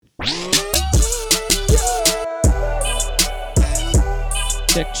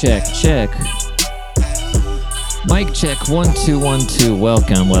Check, check, check. Mic check, 1 2 1 2.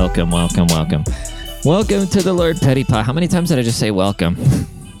 Welcome, welcome, welcome, welcome. Welcome to the Lord Petty Pie. How many times did I just say welcome?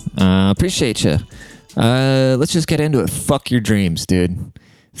 Appreciate you. Let's just get into it. Fuck your dreams, dude.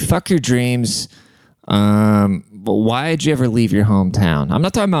 Fuck your dreams. Why'd you ever leave your hometown? I'm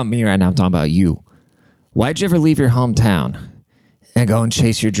not talking about me right now. I'm talking about you. Why'd you ever leave your hometown and go and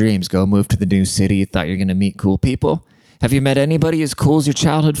chase your dreams? Go move to the new city. You thought you're going to meet cool people? Have you met anybody as cool as your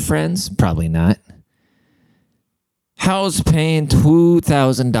childhood friends? Probably not. How's paying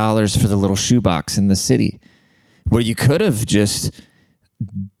 $2,000 for the little shoebox in the city where you could have just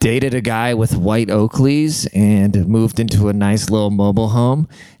dated a guy with white Oakleys and moved into a nice little mobile home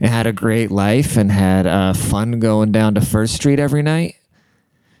and had a great life and had fun going down to First Street every night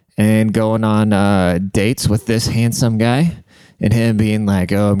and going on dates with this handsome guy and him being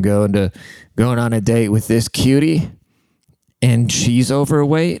like, oh, I'm going on a date with this cutie and she's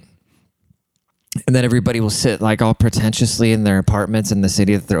overweight. And then everybody will sit like all pretentiously in their apartments in the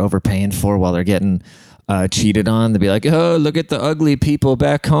city that they're overpaying for while they're getting cheated on. They'll be like, oh, look at the ugly people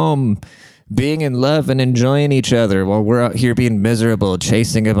back home being in love and enjoying each other while we're out here being miserable,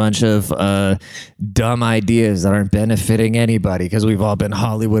 chasing a bunch of dumb ideas that aren't benefiting anybody because we've all been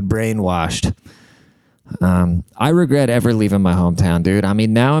Hollywood brainwashed. I regret ever leaving my hometown, dude. I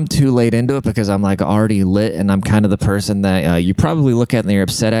mean, now I'm too late into it because I'm like already lit and I'm kind of the person that you probably look at and you're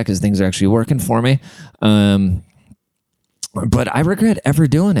upset at because things are actually working for me. But I regret ever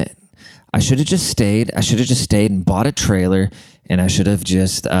doing it. I should have just stayed. I should have just stayed and bought a trailer, and I should have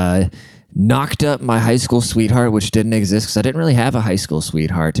just knocked up my high school sweetheart, which didn't exist because I didn't really have a high school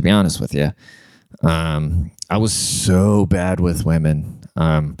sweetheart, to be honest with you. I was so bad with women.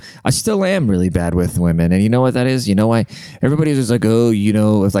 I still am really bad with women, and you know what that is? You know why? Everybody's just like, oh, you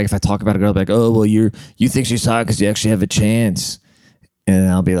know, it's like if I talk about a girl, I'll be like, oh, well, you think she's hot because you actually have a chance. And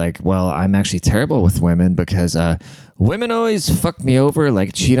I'll be like, well, I'm actually terrible with women because women always fuck me over,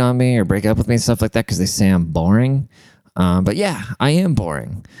 like cheat on me or break up with me and stuff like that because they say I'm boring. But yeah, I am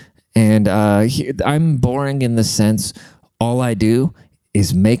boring. And I'm boring in the sense all I do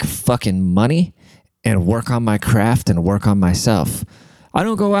is make fucking money and work on my craft and work on myself. I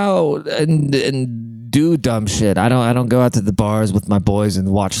don't go out and do dumb shit. I don't go out to the bars with my boys and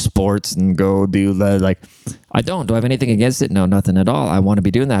watch sports and go do like. I don't. Do I have anything against it? No, nothing at all. I want to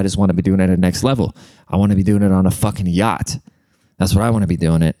be doing that. I just want to be doing it at the next level. I want to be doing it on a fucking yacht. That's what I want to be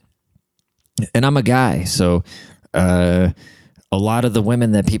doing it. And I'm a guy, so a lot of the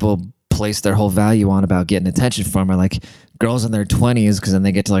women that people place their whole value on about getting attention from are like girls in their 20s because then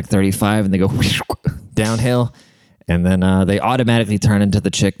they get to like 35 and they go downhill. And then they automatically turn into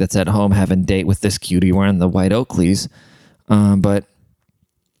the chick that's at home having a date with this cutie wearing the white Oakleys. But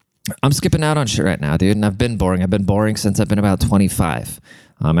I'm skipping out on shit right now, dude. And I've been boring. I've been boring since I've been about 25.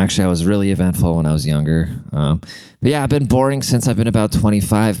 Actually, I was really eventful when I was younger. But yeah, I've been boring since I've been about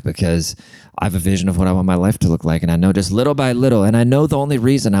 25 because I have a vision of what I want my life to look like. And I know just little by little. And I know the only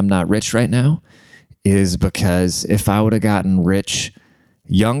reason I'm not rich right now is because if I would have gotten rich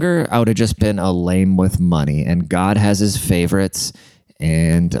younger, I would have just been a lame with money, and God has his favorites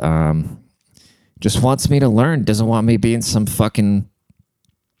and just wants me to learn, doesn't want me being some fucking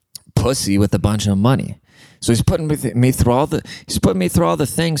pussy with a bunch of money. So he's putting me through all the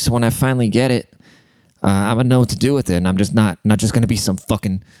things so when I finally get it, I'm gonna know what to do with it, and I'm just not just gonna be some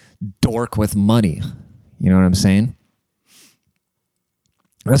fucking dork with money. You know what I'm saying?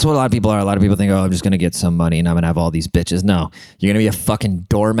 That's what a lot of people are. A lot of people think, oh, I'm just going to get some money and I'm going to have all these bitches. No, you're going to be a fucking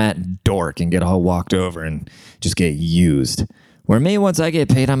doormat dork and get all walked over and just get used. Where me, once I get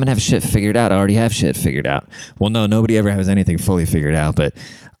paid, I'm going to have shit figured out. I already have shit figured out. Well, no, nobody ever has anything fully figured out, but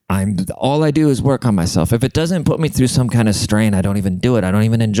all I do is work on myself. If it doesn't put me through some kind of strain, I don't even do it. I don't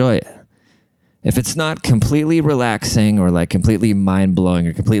even enjoy it. If it's not completely relaxing or like completely mind-blowing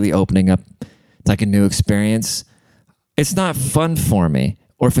or completely opening up like a new experience, it's not fun for me.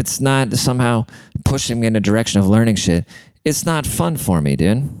 Or if it's not somehow pushing me in a direction of learning shit, it's not fun for me,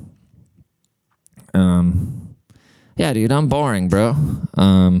 dude. Yeah, dude, I'm boring, bro.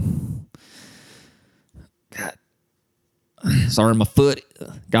 God. Sorry, my foot.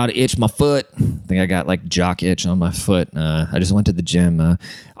 Gotta itch my foot. I think I got like jock itch on my foot. I just went to the gym.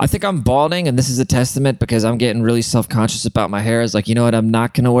 I think I'm balding, and this is a testament because I'm getting really self-conscious about my hair. It's like, you know what? I'm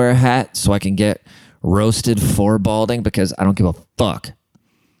not going to wear a hat so I can get roasted for balding because I don't give a fuck.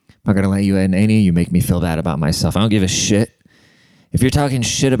 I'm not going to let you in any. You make me feel bad about myself. I don't give a shit. If you're talking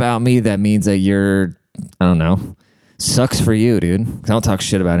shit about me, that means that you're, I don't know, sucks for you, dude. I don't talk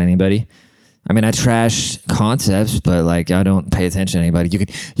shit about anybody. I mean, I trash concepts, but like I don't pay attention to anybody.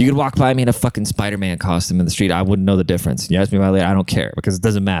 You could walk by me in a fucking Spider-Man costume in the street. I wouldn't know the difference. You ask me about it later, I don't care because it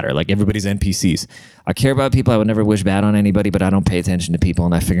doesn't matter. Like everybody's NPCs. I care about people. I would never wish bad on anybody, but I don't pay attention to people,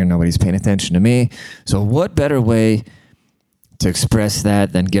 and I figure nobody's paying attention to me. So what better way to express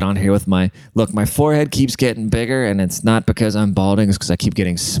that than get on here with my forehead keeps getting bigger, and it's not because I'm balding, it's because I keep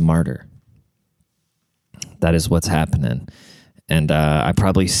getting smarter. That is what's happening. And I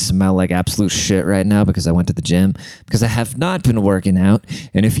probably smell like absolute shit right now because I went to the gym, because I have not been working out.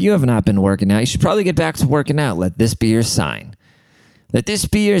 And if you have not been working out, you should probably get back to working out. Let this be your sign. Let this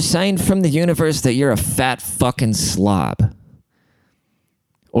be your sign from the universe that you're a fat fucking slob.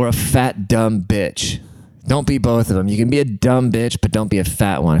 Or a fat dumb bitch. Don't be both of them. You can be a dumb bitch, but don't be a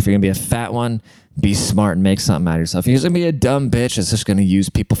fat one. If you're going to be a fat one, be smart and make something out of yourself. If you're going to be a dumb bitch that's just going to use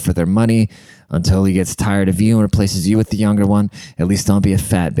people for their money until he gets tired of you and replaces you with the younger one, at least don't be a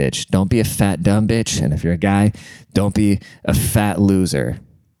fat bitch. Don't be a fat dumb bitch. And if you're a guy, don't be a fat loser.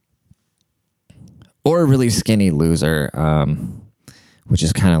 Or a really skinny loser, which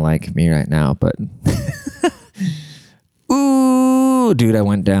is kind of like me right now. But, ooh, dude, I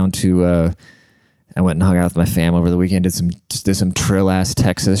went down to... I went and hung out with my fam over the weekend, did some trill-ass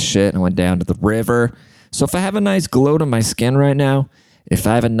Texas shit, and went down to the river. So if I have a nice glow to my skin right now, if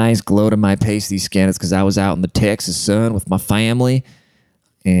I have a nice glow to my pasty skin, it's because I was out in the Texas sun with my family,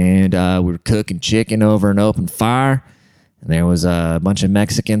 and we were cooking chicken over an open fire, and there was a bunch of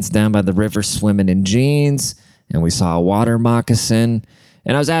Mexicans down by the river swimming in jeans, and we saw a water moccasin,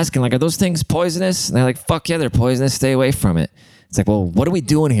 and I was asking, like, are those things poisonous? And they're like, fuck yeah, they're poisonous, stay away from it. It's like, well, what are we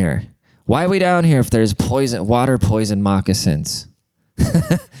doing here? Why are we down here if there's water poison moccasins?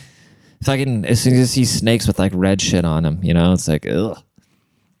 If I can, as soon as I see snakes with like red shit on them, you know, it's like, ugh.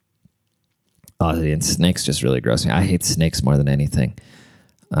 Oh, and snakes just really gross me. I hate snakes more than anything.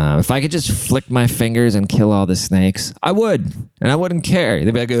 If I could just flick my fingers and kill all the snakes, I would, and I wouldn't care.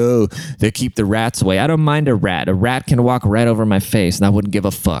 They'd be like, oh, they keep the rats away. I don't mind a rat. A rat can walk right over my face, and I wouldn't give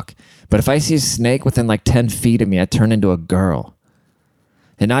a fuck. But if I see a snake within like 10 feet of me, I turn into a girl.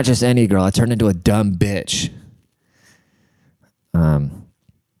 And not just any girl. I turned into a dumb bitch. But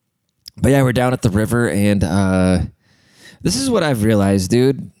yeah, we're down at the river, and this is what I've realized,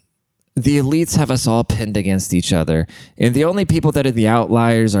 dude. The elites have us all pinned against each other. And the only people that are the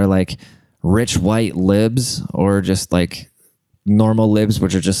outliers are like rich white libs or just like normal libs,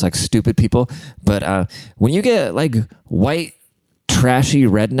 which are just like stupid people. But when you get like white, trashy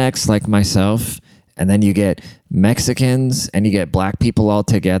rednecks like myself, and then you get Mexicans and you get black people all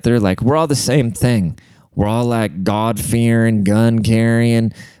together, like we're all the same thing. We're all like God-fearing,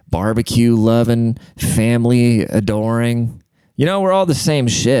 gun-carrying, barbecue-loving, family-adoring. You know, we're all the same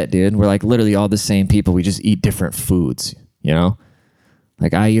shit, dude. We're like literally all the same people. We just eat different foods, you know?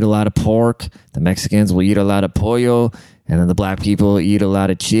 Like I eat a lot of pork. The Mexicans will eat a lot of pollo. And then the black people eat a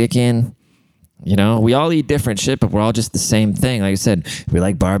lot of chicken. You know, we all eat different shit, but we're all just the same thing. Like I said, we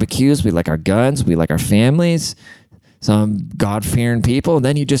like barbecues, we like our guns, we like our families, some God-fearing people. And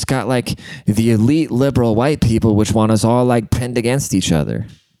then you just got like the elite liberal white people, which want us all like pinned against each other.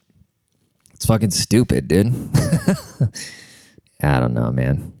 It's fucking stupid, dude. I don't know,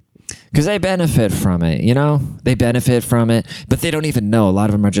 man. Because they benefit from it, you know? They benefit from it, but they don't even know. A lot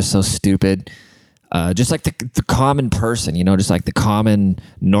of them are just so stupid. Just like the common person, you know, just like the common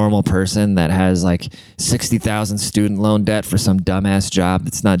normal person that has like 60,000 student loan debt for some dumbass job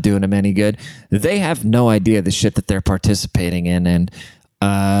that's not doing them any good. They have no idea the shit that they're participating in and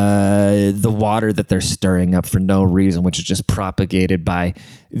the water that they're stirring up for no reason, which is just propagated by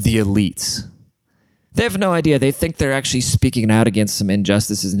the elites. They have no idea. They think they're actually speaking out against some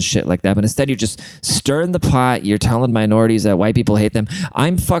injustices and shit like that. But instead, you're just stirring the pot. You're telling minorities that white people hate them.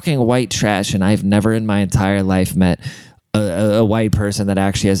 I'm fucking white trash, and I've never in my entire life met a white person that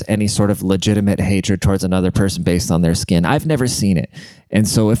actually has any sort of legitimate hatred towards another person based on their skin. I've never seen it. And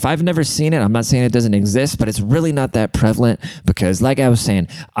so if I've never seen it, I'm not saying it doesn't exist, but it's really not that prevalent because like I was saying,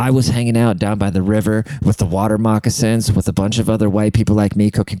 I was hanging out down by the river with the water moccasins with a bunch of other white people like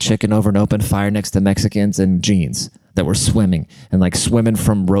me cooking chicken over an open fire next to Mexicans in jeans that were swimming and like swimming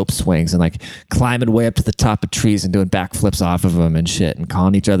from rope swings and like climbing way up to the top of trees and doing backflips off of them and shit and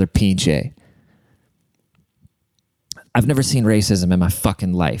calling each other pinche. I've never seen racism in my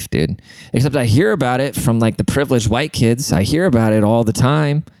fucking life, dude. Except I hear about it from like the privileged white kids. I hear about it all the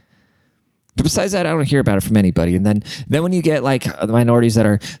time. But besides that, I don't hear about it from anybody. And then when you get like the minorities that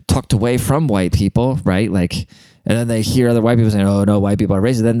are tucked away from white people, right? Like, and then they hear other white people saying, "Oh no, white people are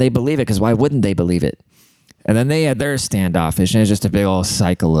racist." Then they believe it because why wouldn't they believe it? And then they're standoffish, and it's just a big old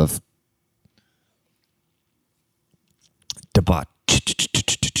cycle of debauch.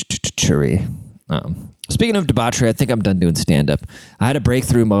 debauchery. Speaking of debauchery, I think I'm done doing stand-up. I had a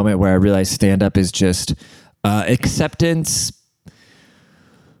breakthrough moment where I realized stand-up is just acceptance.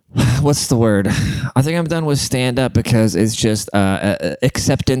 What's the word? I think I'm done with stand-up because it's just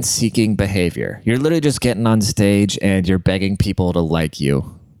acceptance-seeking behavior. You're literally just getting on stage and you're begging people to like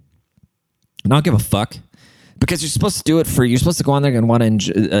you. And I don't give a fuck. Because you're supposed to do it you're supposed to go on there and want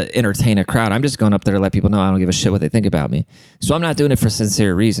to entertain a crowd. I'm just going up there to let people know I don't give a shit what they think about me. So I'm not doing it for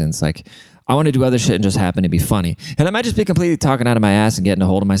sincere reasons. Like, I want to do other shit and just happen to be funny. And I might just be completely talking out of my ass and getting a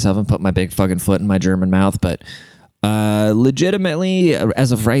hold of myself and put my big fucking foot in my German mouth. But legitimately,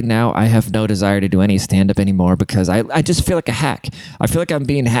 as of right now, I have no desire to do any stand-up anymore because I just feel like a hack. I feel like I'm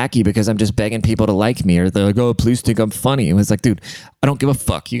being hacky because I'm just begging people to like me, or they're like, oh, please think I'm funny. And it's like, dude, I don't give a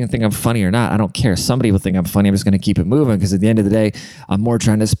fuck. You can think I'm funny or not. I don't care. Somebody will think I'm funny. I'm just going to keep it moving because at the end of the day, I'm more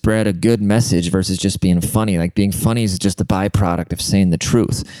trying to spread a good message versus just being funny. Like, being funny is just a byproduct of saying the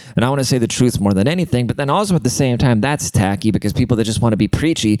truth. And I want to say the truth more than anything, but then also at the same time, that's tacky because people that just want to be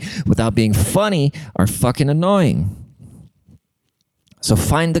preachy without being funny are fucking annoying. So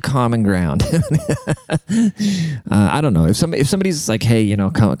find the common ground. I don't know. If somebody's like, hey,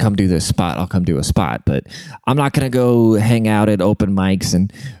 come do this spot, I'll come do a spot. But I'm not going to go hang out at open mics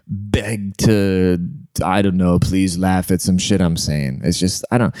and beg to, I don't know, please laugh at some shit I'm saying. It's just,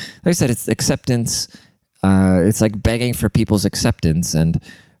 like I said, it's acceptance. It's like begging for people's acceptance. And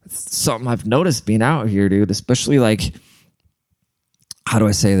something I've noticed being out here, dude, especially like, how do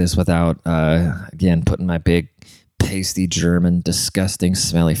I say this without, again, putting my big, pasty German, disgusting,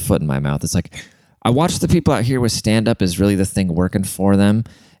 smelly foot in my mouth. It's like I watch the people out here with stand-up is really the thing working for them,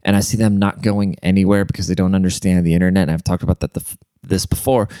 and I see them not going anywhere because they don't understand the internet. And I've talked about this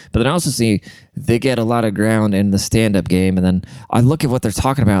before, but then I also see they get a lot of ground in the stand-up game, and then I look at what they're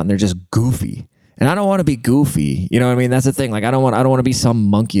talking about, and they're just goofy. And I don't want to be goofy. You know what I mean? That's the thing. Like, I don't want to be some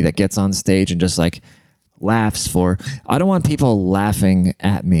monkey that gets on stage and just like laughs for. I don't want people laughing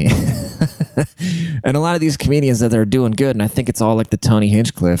at me. And a lot of these comedians that they're doing good, and I think it's all like the Tony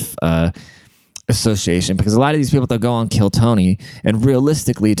Hinchcliffe association, because a lot of these people that go on kill Tony, and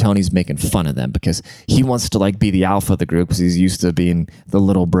realistically Tony's making fun of them because he wants to like be the alpha of the group because he's used to being the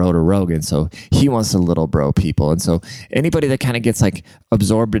little bro to Rogan, so he wants to little bro people. And so anybody that kind of gets like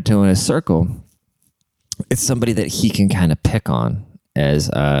absorbed into in a circle, it's somebody that he can kind of pick on, as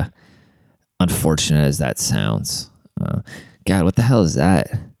unfortunate as that sounds. God, what the hell is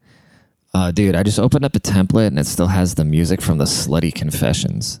that? Dude, I just opened up a template and it still has the music from the Slutty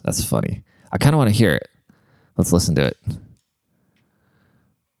Confessions. That's funny. I kind of want to hear it. Let's listen to it.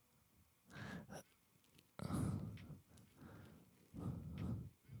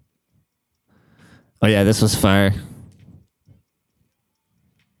 Oh yeah, this was fire.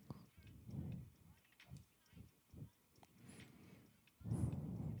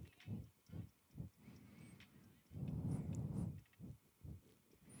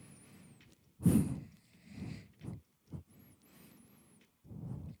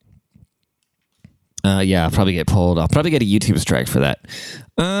 Yeah, I'll probably get pulled. I'll probably get a YouTube strike for that.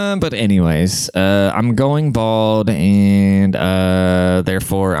 But anyways, I'm going bald, and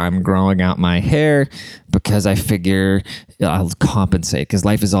therefore I'm growing out my hair because I figure I'll compensate, because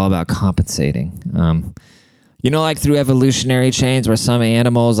life is all about compensating. Like through evolutionary chains where some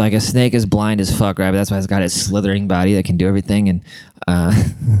animals, like a snake, is blind as fuck, right? But that's why it's got its slithering body that can do everything. And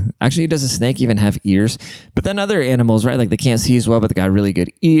actually, does a snake even have ears? But then other animals, right? Like they can't see as well, but they got really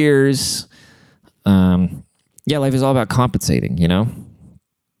good ears. Yeah, life is all about compensating,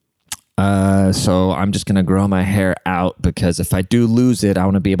 So I'm just going to grow my hair out, because if I do lose it,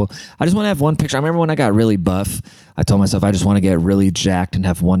 I just want to have one picture. I remember when I got really buff, I told myself I just want to get really jacked and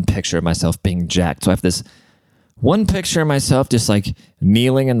have one picture of myself being jacked. So I have this one picture of myself just like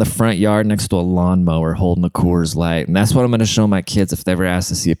kneeling in the front yard next to a lawnmower holding a Coors Light. And that's what I'm going to show my kids if they ever ask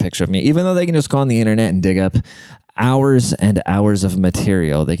to see a picture of me. Even though they can just go on the internet and dig up hours and hours of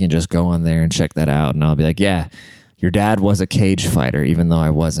material, they can just go on there and check that out. And I'll be like, yeah, your dad was a cage fighter, even though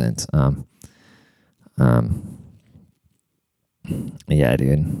I wasn't. Yeah,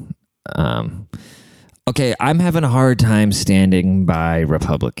 dude. Okay, I'm having a hard time standing by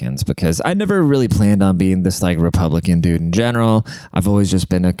Republicans because I never really planned on being this like Republican dude in general. I've always just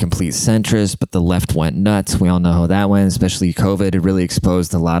been a complete centrist, but the left went nuts. We all know how that went, especially COVID. It really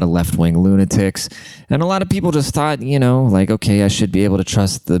exposed a lot of left-wing lunatics. And a lot of people just thought, like, okay, I should be able to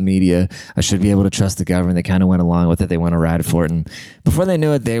trust the media. I should be able to trust the government. They kind of went along with it. They went to ride for it. And before they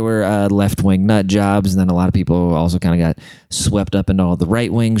knew it, they were left-wing nut jobs. And then a lot of people also kind of got swept up into all the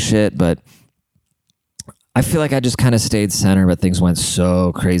right-wing shit. But I feel like I just kind of stayed center, but things went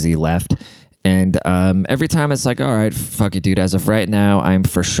so crazy left. And every time it's like, all right, fuck it, dude. As of right now, I'm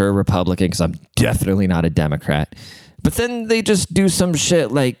for sure Republican because I'm definitely not a Democrat. But then they just do some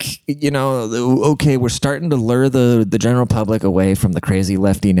shit like, okay, we're starting to lure the general public away from the crazy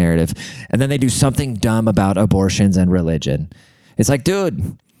lefty narrative. And then they do something dumb about abortions and religion. It's like,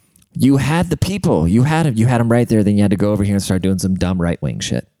 dude, you had the people. You had them right there. Then you had to go over here and start doing some dumb right-wing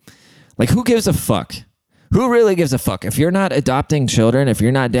shit. Like, who gives a fuck? Who really gives a fuck? If you're not adopting children, if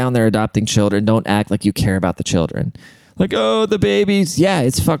you're not down there adopting children, don't act like you care about the children. Like, oh, the babies. Yeah,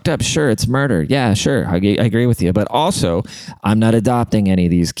 it's fucked up. Sure, it's murder. Yeah, sure. I agree with you. But also, I'm not adopting any of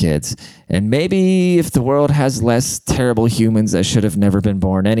these kids. And maybe if the world has less terrible humans that should have never been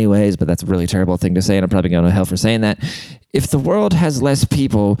born anyways, but that's a really terrible thing to say, and I'm probably going to hell for saying that. If the world has less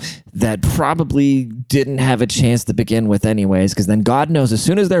people that probably didn't have a chance to begin with anyways, because then God knows as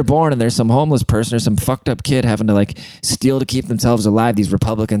soon as they're born and there's some homeless person or some fucked up kid having to like steal to keep themselves alive, these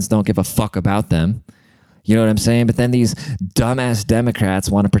Republicans don't give a fuck about them. You know what I'm saying? But then these dumbass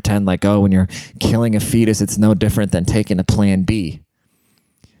Democrats want to pretend like, oh, when you're killing a fetus, it's no different than taking a Plan B.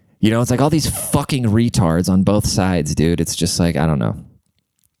 It's like all these fucking retards on both sides, dude. It's just like, I don't know.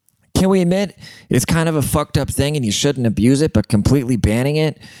 Can we admit it's kind of a fucked up thing and you shouldn't abuse it, but completely banning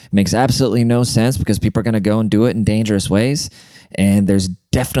it makes absolutely no sense because people are going to go and do it in dangerous ways. And there's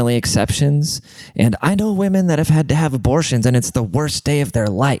definitely exceptions. And I know women that have had to have abortions and it's the worst day of their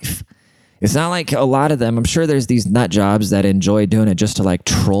life. It's not like a lot of them. I'm sure there's these nut jobs that enjoy doing it just to like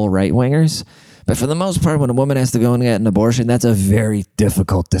troll right-wingers. But for the most part, when a woman has to go and get an abortion, that's a very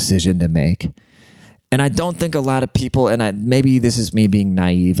difficult decision to make. And I don't think a lot of people, and maybe this is me being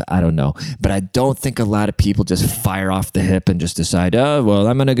naive, I don't know, but I don't think a lot of people just fire off the hip and just decide, oh, well,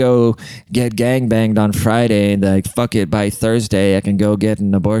 I'm going to go get gangbanged on Friday and like, fuck it, by Thursday, I can go get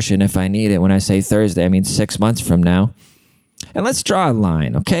an abortion if I need it. When I say Thursday, I mean 6 months from now. And let's draw a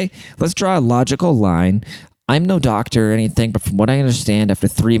line, okay? Let's draw a logical line. I'm no doctor or anything, but from what I understand, after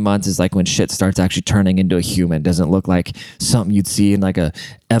 3 months is like when shit starts actually turning into a human. It doesn't look like something you'd see in like a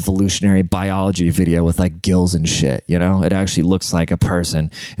evolutionary biology video with like gills and shit, It actually looks like a person.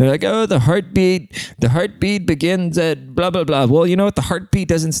 And they're like, oh, the heartbeat begins at blah, blah, blah. Well, you know what? The heartbeat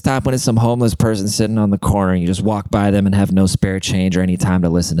doesn't stop when it's some homeless person sitting on the corner and you just walk by them and have no spare change or any time to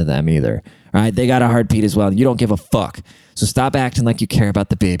listen to them either. All right? They got a heartbeat as well. You don't give a fuck. So stop acting like you care about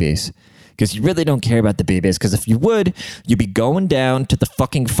the babies. Because you really don't care about the babies. Because if you would, you'd be going down to the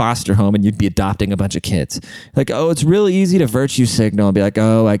fucking foster home and you'd be adopting a bunch of kids. Like, oh, it's really easy to virtue signal and be like,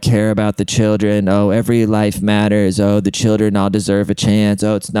 oh, I care about the children. Oh, every life matters. Oh, the children all deserve a chance.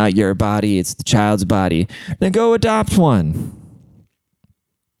 Oh, it's not your body. It's the child's body. Then go adopt one.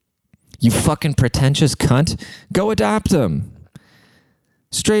 You fucking pretentious cunt. Go adopt them.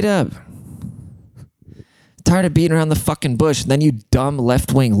 Straight up. Tired of beating around the fucking bush. And then you dumb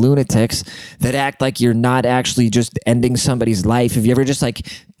left-wing lunatics that act like you're not actually just ending somebody's life. Have you ever just like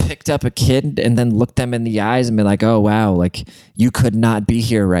picked up a kid and then looked them in the eyes and been like, oh, wow, like you could not be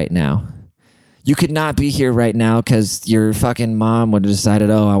here right now. You could not be here right now because your fucking mom would have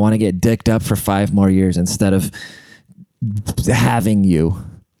decided, oh, I want to get dicked up for 5 more years instead of having you.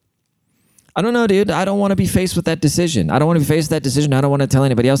 I don't know, dude. I don't want to be faced with that decision. I don't want to be faced with that decision. I don't want to tell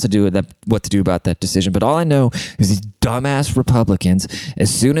anybody else what to do about that decision. But all I know is these dumbass Republicans,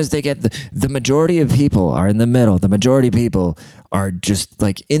 as soon as they get the majority of people are in the middle. The majority of people are just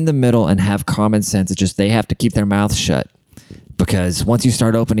like in the middle and have common sense. It's just they have to keep their mouth shut. Because once you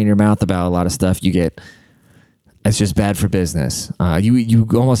start opening your mouth about a lot of stuff, it's just bad for business. You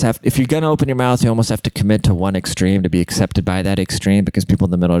almost have, if you're going to open your mouth, you almost have to commit to one extreme to be accepted by that extreme because people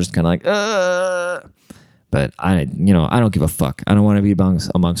in the middle are just kind of like, But I don't give a fuck. I don't want to be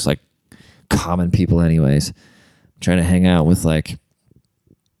amongst like common people anyways. I'm trying to hang out with like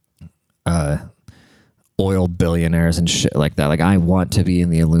oil billionaires and shit like that. Like I want to be in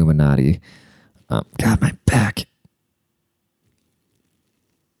the Illuminati. God, my back.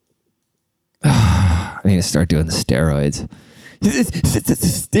 I need to start doing the steroids.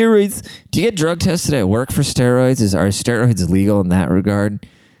 Steroids. Do you get drug tested at work for steroids? Are steroids legal in that regard?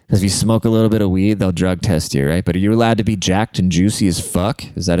 Because if you smoke a little bit of weed, they'll drug test you, right? But are you allowed to be jacked and juicy as fuck?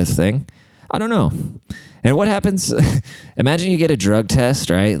 Is that a thing? I don't know. And what happens? Imagine you get a drug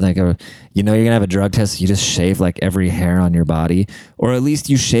test, right? Like, you're going to have a drug test. You just shave like every hair on your body. Or at least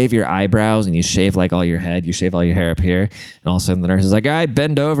you shave your eyebrows and you shave like all your head. You shave all your hair up here. And all of a sudden the nurse is like, all right,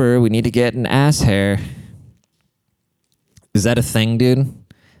 bend over. We need to get an ass hair. Is that a thing, dude?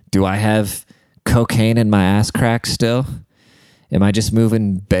 Do I have cocaine in my ass crack still? Am I just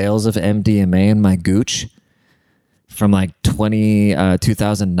moving bales of MDMA in my gooch? From like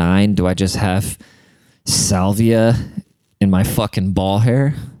 2009, do I just have salvia in my fucking ball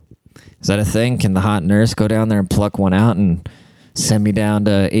hair? Is that a thing? Can the hot nurse go down there and pluck one out and send me down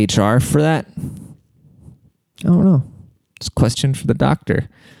to HR for that? I don't know. It's a question for the doctor.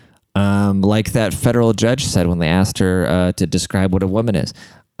 Like that federal judge said when they asked her to describe what a woman is.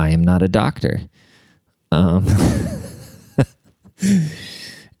 I am not a doctor.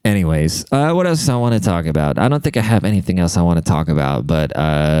 Anyways, what else do I want to talk about? I don't think I have anything else I want to talk about, but I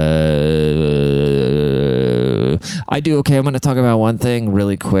do. Okay, I'm going to talk about one thing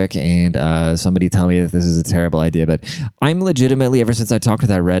really quick, and somebody tell me that this is a terrible idea, but I'm legitimately, ever since I talked to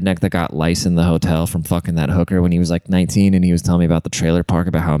that redneck that got lice in the hotel from fucking that hooker when he was like 19, and he was telling me about the trailer park,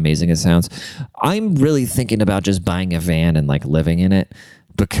 about how amazing it sounds, I'm really thinking about just buying a van and like living in it,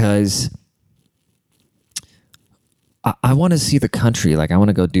 because I want to see the country. Like, I want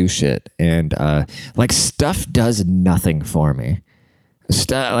to go do shit. And, like, stuff does nothing for me.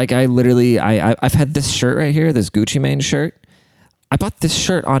 Like, I've had this shirt right here, this Gucci Mane shirt. I bought this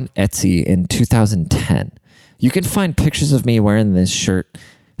shirt on Etsy in 2010. You can find pictures of me wearing this shirt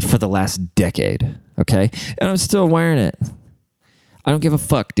for the last decade, okay? And I'm still wearing it. I don't give a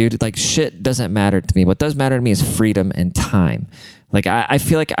fuck, dude. Like, shit doesn't matter to me. What does matter to me is freedom and time. Like, I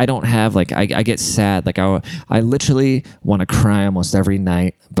feel like I don't have, like, I get sad. Like, I literally want to cry almost every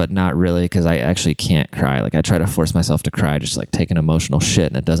night, but not really, because I actually can't cry. Like, I try to force myself to cry, just like take an emotional shit,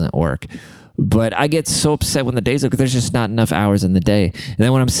 and it doesn't work. But I get so upset when the days look, there's just not enough hours in the day. And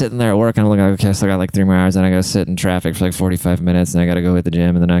then when I'm sitting there at work, I'm like, okay, I still got like 3 more hours, and I got to sit in traffic for like 45 minutes, and I got to go hit the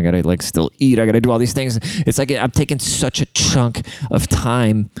gym, and then I got to like still eat. I got to do all these things. It's like I'm taking such a chunk of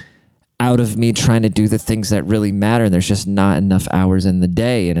time out of me trying to do the things that really matter, and there's just not enough hours in the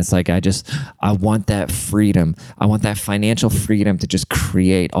day. And it's like I want that freedom. I want that financial freedom to just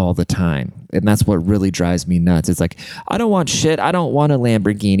create all the time. And that's what really drives me nuts. It's like, I don't want shit. I don't want a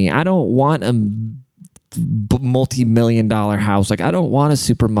Lamborghini. I don't want a multi-million-dollar house. Like, I don't want a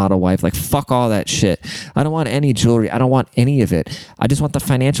supermodel wife. Like, fuck all that shit. I don't want any jewelry. I don't want any of it. I just want the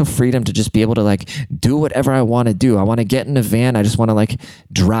financial freedom to just be able to like do whatever I want to do. I want to get in a van. I just want to like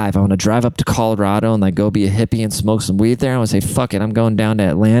drive. I want to drive up to Colorado and like go be a hippie and smoke some weed there. I want to say, fuck it, I'm going down to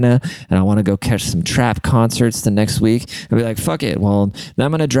Atlanta and I want to go catch some trap concerts the next week. I'll be like, fuck it. Well, then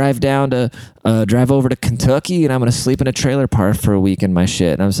I'm going to drive over to Kentucky, and I'm going to sleep in a trailer park for a week in my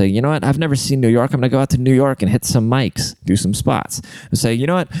shit. And I'm saying, you know what? I've never seen New York. I'm going to go out to New York and hit some mics, do some spots. And say, you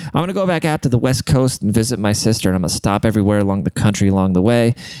know what? I'm going to go back out to the West Coast and visit my sister, and I'm going to stop everywhere along the country along the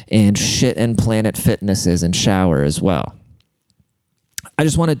way and shit in Planet Fitnesses and shower as well. I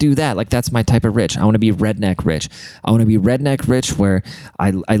just want to do that. Like, that's my type of rich. I want to be redneck rich. I want to be redneck rich where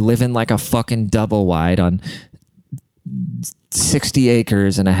I live in like a fucking double wide on 60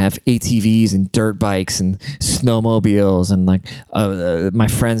 acres, and I have ATVs and dirt bikes and snowmobiles, and like my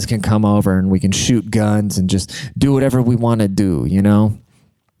friends can come over and we can shoot guns and just do whatever we want to do, you know?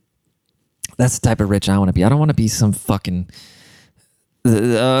 That's the type of rich I want to be. I don't want to be some fucking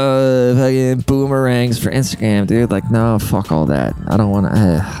boomerangs for Instagram, dude. Like, no, fuck all that. I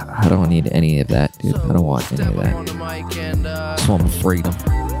don't need any of that, dude. I don't want any of that. Just want freedom.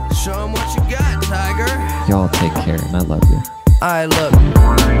 Show 'em what you got, Tiger. Y'all take care, and I love you. I look.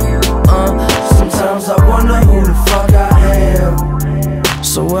 Sometimes I wonder who the fuck I am.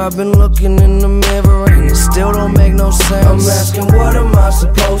 So I've been looking in the mirror and it still don't make no sense. I'm asking, what am I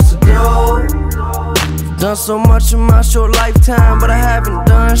supposed to do? Done so much in my short lifetime, but I haven't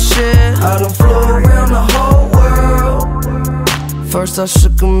done shit. I done flew around the whole world. First I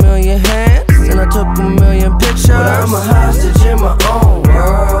shook a million hands, then I took a million pictures. But I'm a hostage in my own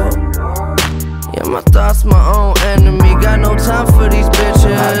world. Yeah, my thoughts, my own enemy. Got no time for these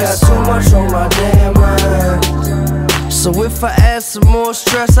bitches. I got too much on my damn mind. So if I add some more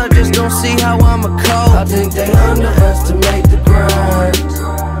stress, I just don't see how I'ma cope. I think they underestimate the grind.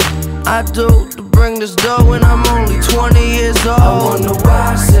 I do to bring this dough when I'm only 20 years old. I wonder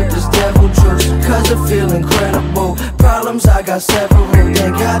why I sip this devil juice, cause it feel incredible. Problems, I got several.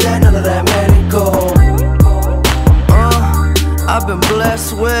 Thank God that none of that made it go. I've been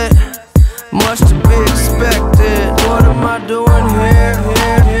blessed with much to be expected. What am I doing here?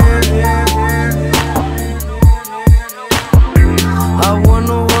 I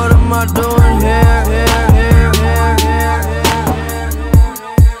wonder what am I doing here?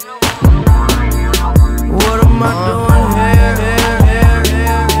 What am I doing here?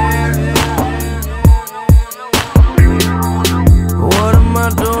 What am I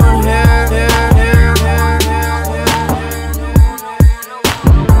doing here?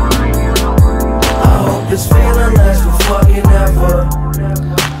 This feeling lasts for fucking ever.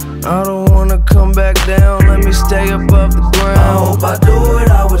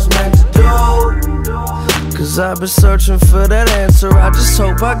 Cause I've been searching for that answer, I just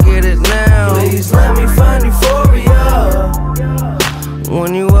hope I get it now. Please let me find euphoria.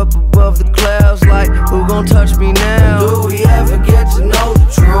 When you up above the clouds, like who gon' touch me now? Do we ever get to know the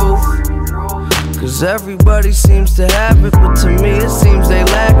truth? Cause everybody seems to have it, but to me it seems they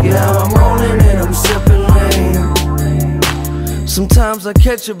lack it. Now I'm rolling and I'm sipping lean. Sometimes I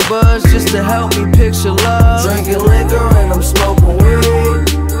catch a buzz just to help me picture love. Drinking liquor and I'm smoking weed.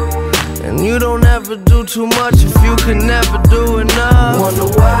 And you don't ever do too much if you can never do enough. Wonder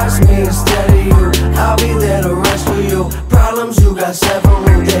why it's me instead of you. I'll be there to rescue you. Problems you got several,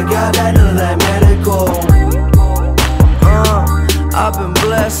 they got that none of that medical. I've been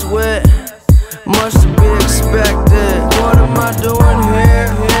blessed with much to be expected. What am I doing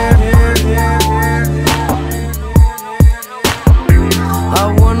here? I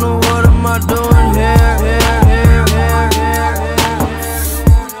wonder what am I doing here?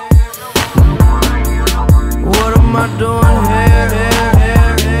 What am I doing here?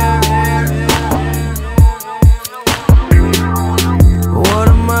 What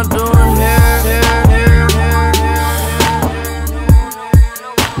am I doing here?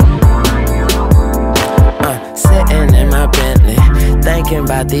 Sitting in my Bentley, thinking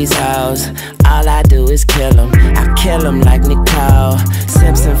about these hoes. All I do is kill them. I kill them like Nicole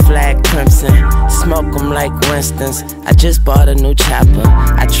Simpson, flag crimson. Smoke them like Winston's. I just bought a new chopper.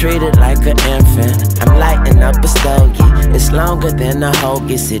 I treat it like an infant. I'm lighting up a stogie. It's longer than a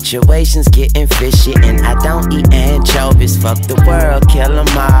hoagie. Situations getting fishy and I don't eat anchovies. Fuck the world, kill them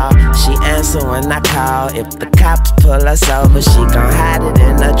all. She answer when I call. If the cops pull us over, she gon' hide it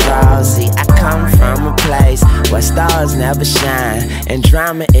in her drawers. See, I come from a place where stars never shine and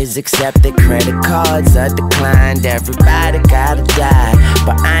drama is accepted. Credit cards are declined. Everybody gotta die,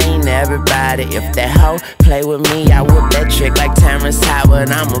 but I ain't everybody. If that hoe play with me, I whip that trick like Terrence Howard.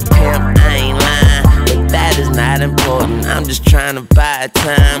 I'm a pimp, I ain't lying, but that is not important. I'm just trying to buy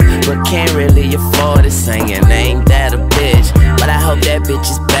time, but can't really afford it. Saying ain't that a bitch, but I hope that bitch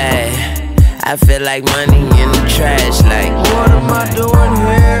is bad. I feel like money in the trash, like what am I doing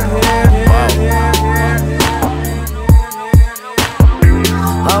here?